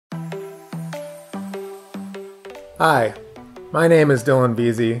Hi, my name is Dylan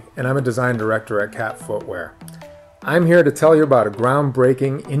Vizy, and I'm a design director at Cat Footwear. I'm here to tell you about a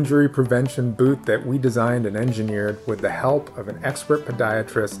groundbreaking injury prevention boot that we designed and engineered with the help of an expert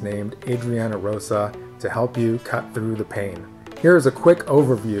podiatrist named Adriana Rosa to help you cut through the pain. Here's a quick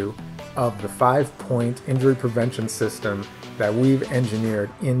overview of the 5-point injury prevention system that we've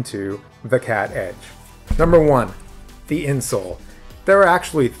engineered into the Cat Edge. Number 1, the insole. There are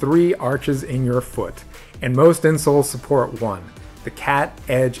actually 3 arches in your foot, and most insoles support 1. The Cat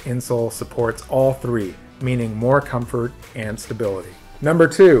Edge insole supports all 3, meaning more comfort and stability. Number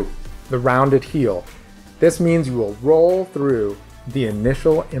 2, the rounded heel. This means you will roll through the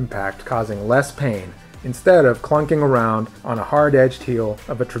initial impact, causing less pain, instead of clunking around on a hard-edged heel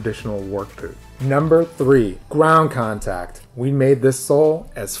of a traditional work boot. Number 3, ground contact. We made this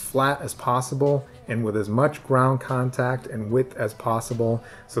sole as flat as possible and with as much ground contact and width as possible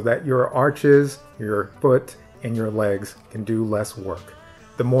so that your arches, your foot, and your legs can do less work.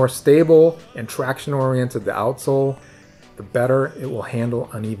 The more stable and traction-oriented the outsole, the better it will handle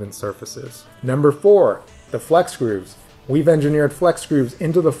uneven surfaces. Number 4, the flex grooves. We've engineered flex grooves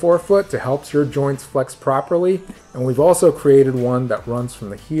into the forefoot to help your joints flex properly, and we've also created one that runs from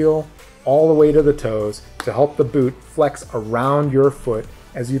the heel all the way to the toes to help the boot flex around your foot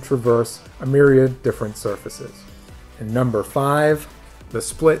as you traverse a myriad different surfaces. And number 5, the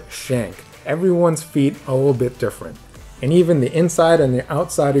split shank. Everyone's feet are a little bit different, and even the inside and the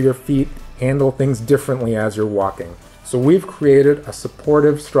outside of your feet handle things differently as you're walking. So we've created a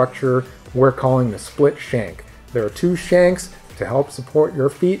supportive structure we're calling the split shank. There are 2 shanks to help support your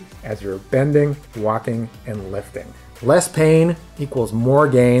feet as you're bending, walking, and lifting. Less pain equals more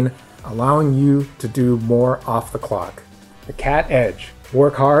gain, allowing you to do more off the clock. The Cat Edge.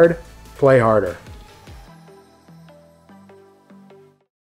 Work hard, play harder.